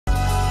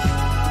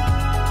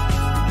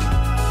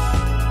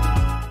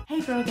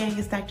Hey girl gang,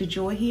 it's Dr.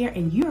 Joy here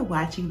and you're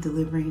watching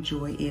Delivering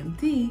Joy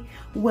MD.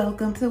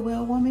 Welcome to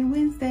Well Woman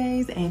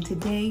Wednesdays, and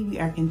today we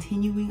are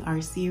continuing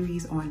our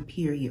series on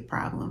period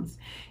problems.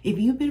 If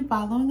you've been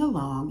following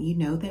along, you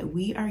know that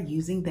we are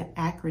using the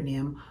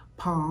acronym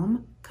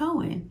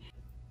PALM-COHEN.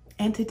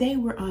 And today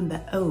we're on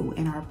the O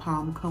in our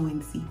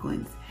PALM-COHEN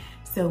sequence.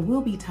 So we'll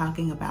be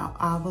talking about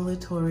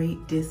ovulatory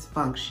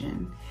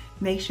dysfunction.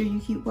 Make sure you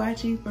keep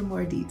watching for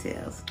more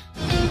details.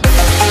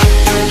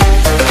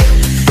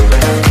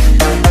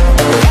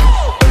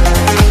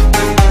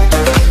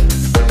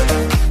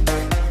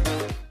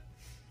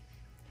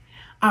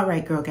 All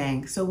right, girl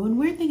gang. So when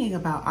we're thinking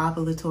about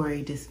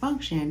ovulatory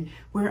dysfunction,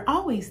 we're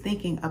always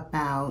thinking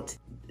about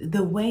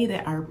the way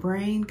that our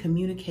brain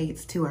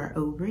communicates to our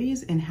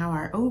ovaries and how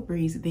our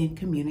ovaries then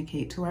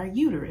communicate to our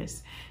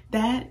uterus.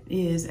 That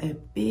is a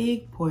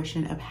big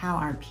portion of how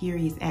our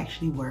periods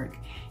actually work.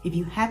 If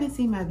you haven't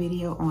seen my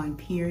video on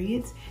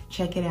periods,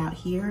 check it out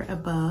here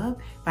above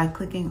by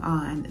clicking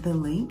on the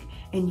link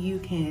and you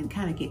can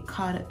kind of get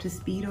caught up to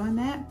speed on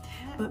that.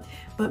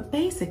 But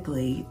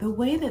basically, the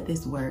way that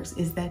this works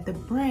is that the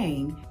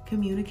brain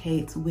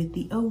communicates with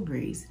the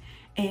ovaries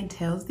and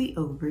tells the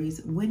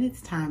ovaries when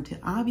it's time to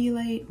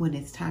ovulate, when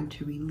it's time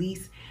to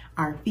release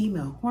our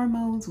female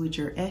hormones, which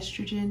are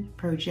estrogen,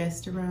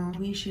 progesterone.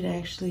 We should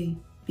actually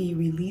be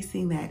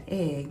releasing that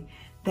egg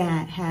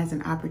that has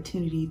an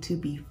opportunity to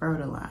be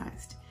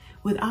fertilized.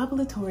 With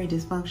ovulatory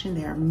dysfunction,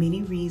 there are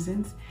many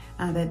reasons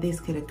that this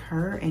could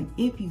occur, and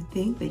if you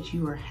think that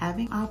you are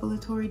having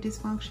ovulatory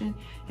dysfunction,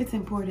 it's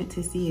important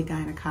to see a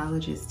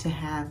gynecologist to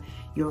have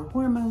your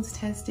hormones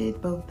tested,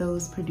 both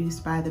those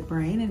produced by the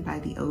brain and by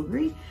the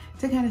ovary,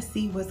 to kind of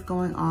see what's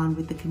going on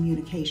with the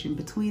communication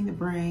between the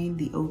brain,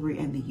 the ovary,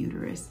 and the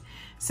uterus.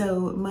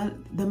 So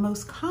the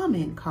most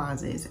common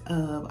causes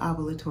of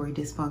ovulatory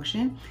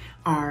dysfunction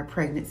are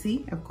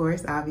pregnancy. Of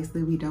course,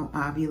 obviously we don't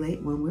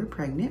ovulate when we're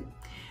pregnant.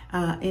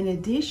 In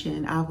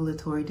addition,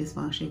 ovulatory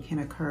dysfunction can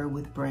occur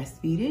with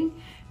breastfeeding.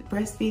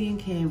 Breastfeeding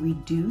can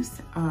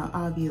reduce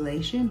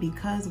ovulation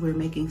because we're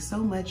making so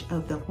much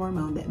of the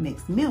hormone that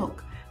makes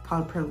milk,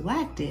 called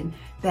prolactin,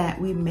 that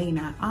we may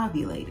not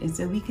ovulate. And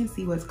so we can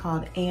see what's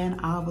called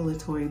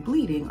anovulatory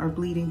bleeding, or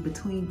bleeding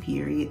between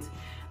periods.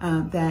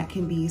 That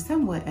can be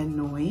somewhat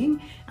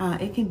annoying.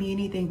 It can be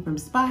anything from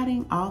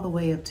spotting all the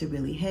way up to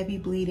really heavy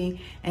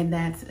bleeding, and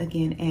that's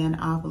again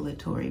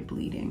anovulatory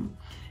bleeding.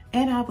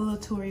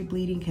 Anovulatory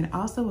bleeding can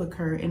also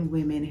occur in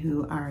women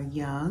who are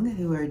young,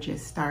 who are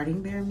just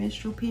starting their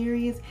menstrual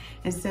periods.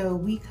 And so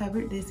we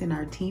covered this in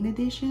our teen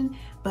edition,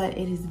 but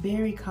it is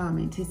very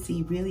common to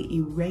see really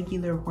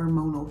irregular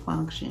hormonal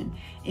function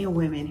in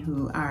women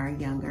who are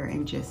younger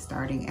and just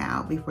starting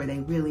out before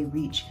they really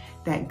reach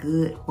that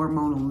good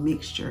hormonal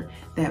mixture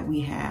that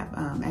we have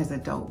as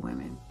adult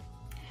women.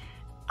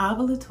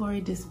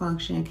 Ovulatory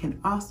dysfunction can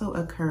also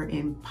occur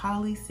in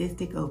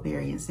polycystic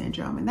ovarian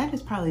syndrome, and that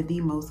is probably the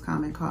most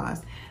common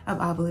cause of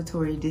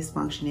ovulatory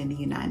dysfunction in the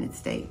United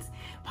States.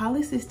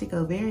 Polycystic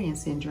ovarian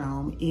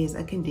syndrome is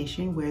a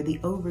condition where the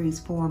ovaries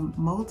form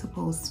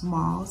multiple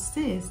small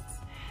cysts,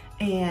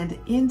 and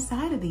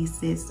inside of these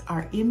cysts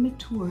are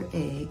immature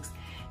eggs.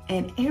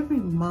 And every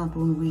month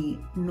when we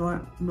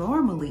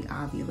normally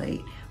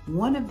ovulate,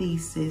 one of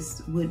these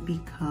cysts would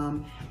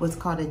become what's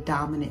called a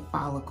dominant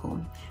follicle.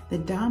 The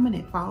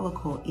dominant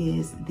follicle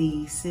is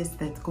the cyst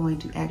that's going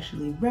to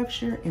actually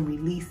rupture and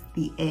release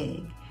the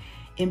egg.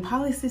 In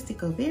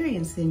polycystic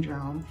ovarian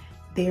syndrome,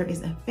 there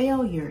is a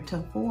failure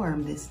to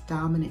form this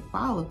dominant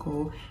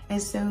follicle,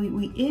 and so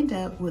we end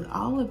up with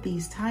all of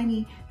these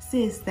tiny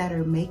cysts that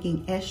are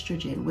making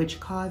estrogen, which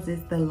causes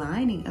the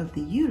lining of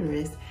the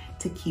uterus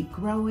to keep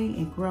growing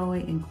and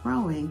growing and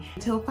growing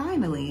until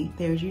finally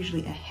there's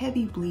usually a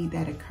heavy bleed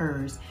that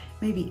occurs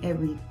maybe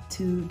every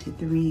 2 to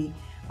 3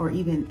 or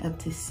even up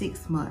to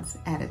 6 months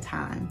at a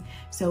time.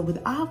 So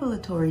with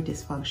ovulatory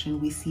dysfunction,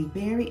 we see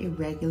very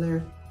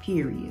irregular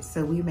periods.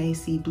 So we may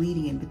see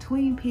bleeding in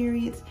between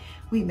periods.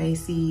 We may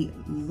see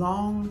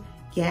long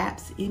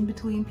gaps in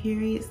between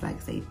periods,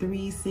 like say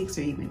 3, 6,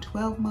 or even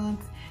 12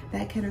 months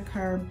that can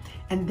occur.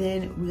 And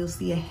then we'll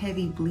see a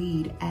heavy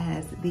bleed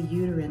as the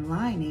uterine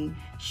lining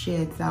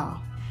sheds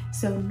off.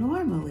 So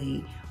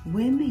normally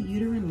when the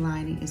uterine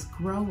lining is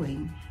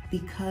growing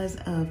because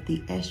of the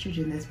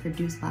estrogen that's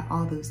produced by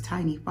all those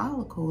tiny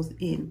follicles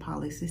in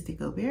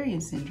polycystic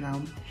ovarian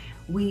syndrome,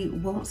 we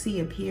won't see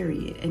a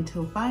period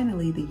until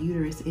finally the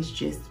uterus is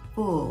just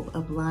full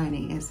of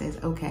lining and says,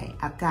 okay,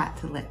 I've got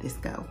to let this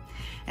go.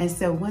 And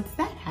so once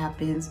that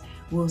happens,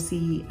 we'll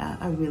see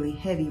a really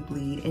heavy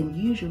bleed, and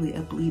usually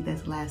a bleed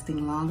that's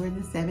lasting longer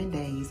than 7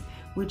 days,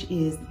 which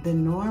is the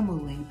normal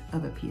length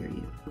of a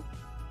period.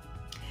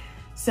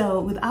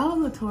 So with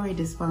ovulatory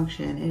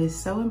dysfunction, it is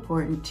so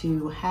important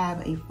to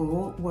have a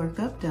full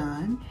workup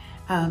done.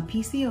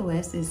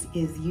 PCOS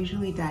is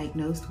usually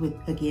diagnosed with,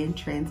 again,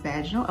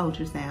 transvaginal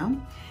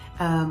ultrasound.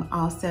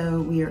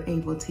 Also, we are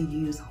able to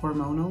use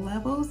hormonal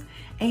levels.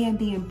 And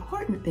the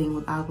important thing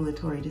with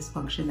ovulatory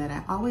dysfunction that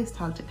I always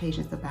talk to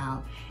patients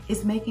about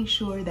is making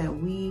sure that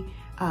we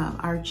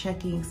are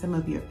checking some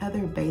of your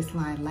other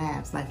baseline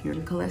labs, like your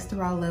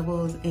cholesterol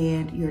levels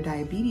and your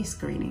diabetes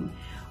screening.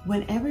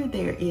 Whenever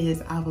there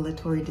is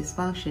ovulatory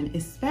dysfunction,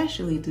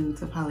 especially due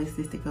to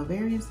polycystic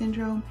ovarian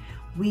syndrome,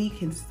 we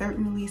can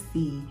certainly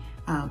see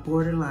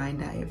borderline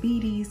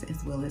diabetes,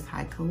 as well as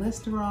high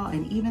cholesterol,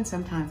 and even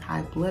sometimes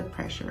high blood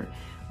pressure,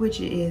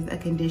 which is a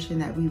condition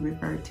that we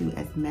refer to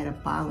as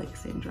metabolic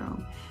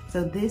syndrome.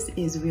 So this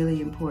is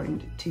really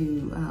important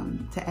to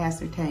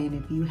ascertain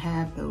if you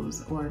have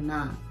those or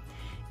not.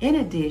 In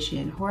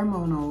addition,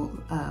 hormonal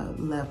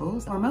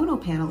levels,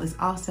 hormonal panel is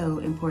also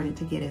important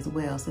to get as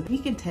well, so we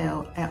can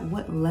tell at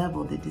what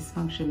level the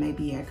dysfunction may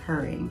be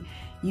occurring.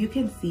 You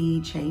can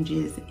see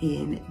changes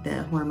in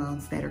the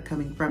hormones that are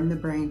coming from the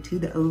brain to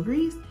the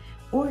ovaries,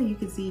 or you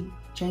can see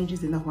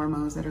changes in the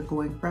hormones that are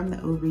going from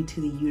the ovary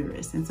to the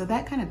uterus. And so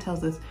that kind of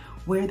tells us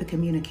where the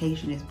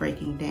communication is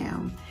breaking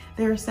down.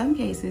 There are some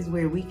cases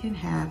where we can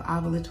have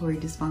ovulatory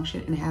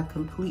dysfunction and have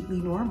completely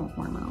normal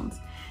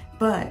hormones,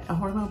 but a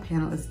hormone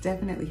panel is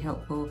definitely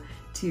helpful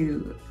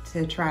to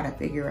try to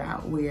figure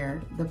out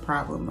where the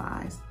problem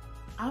lies.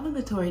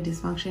 Ovulatory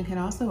dysfunction can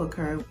also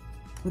occur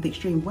with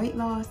extreme weight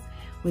loss,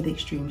 with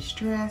extreme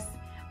stress.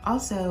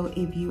 Also,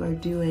 if you are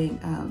doing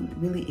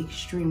really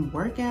extreme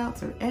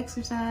workouts or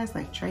exercise,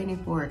 like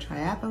training for a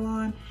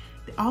triathlon,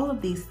 all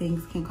of these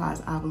things can cause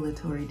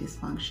ovulatory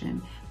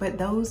dysfunction, but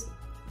those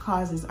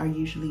causes are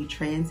usually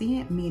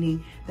transient,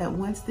 meaning that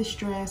once the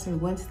stress or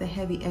once the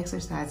heavy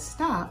exercise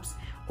stops,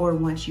 or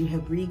once you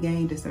have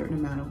regained a certain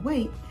amount of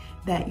weight,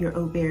 that your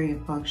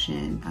ovarian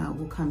function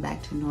will come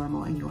back to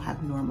normal and you'll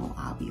have normal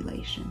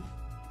ovulation.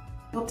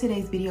 Hope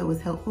today's video was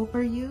helpful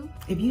for you.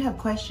 If you have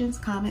questions,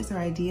 comments, or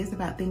ideas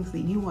about things that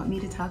you want me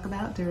to talk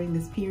about during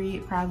this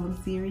period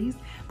problem series,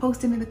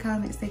 post them in the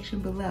comment section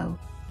below.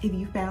 If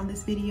you found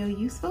this video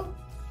useful,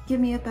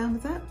 give me a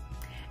thumbs up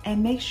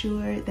and make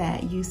sure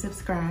that you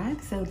subscribe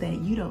so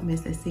that you don't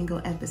miss a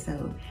single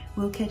episode.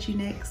 We'll catch you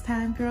next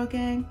time, girl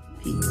gang.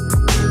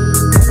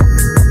 Peace.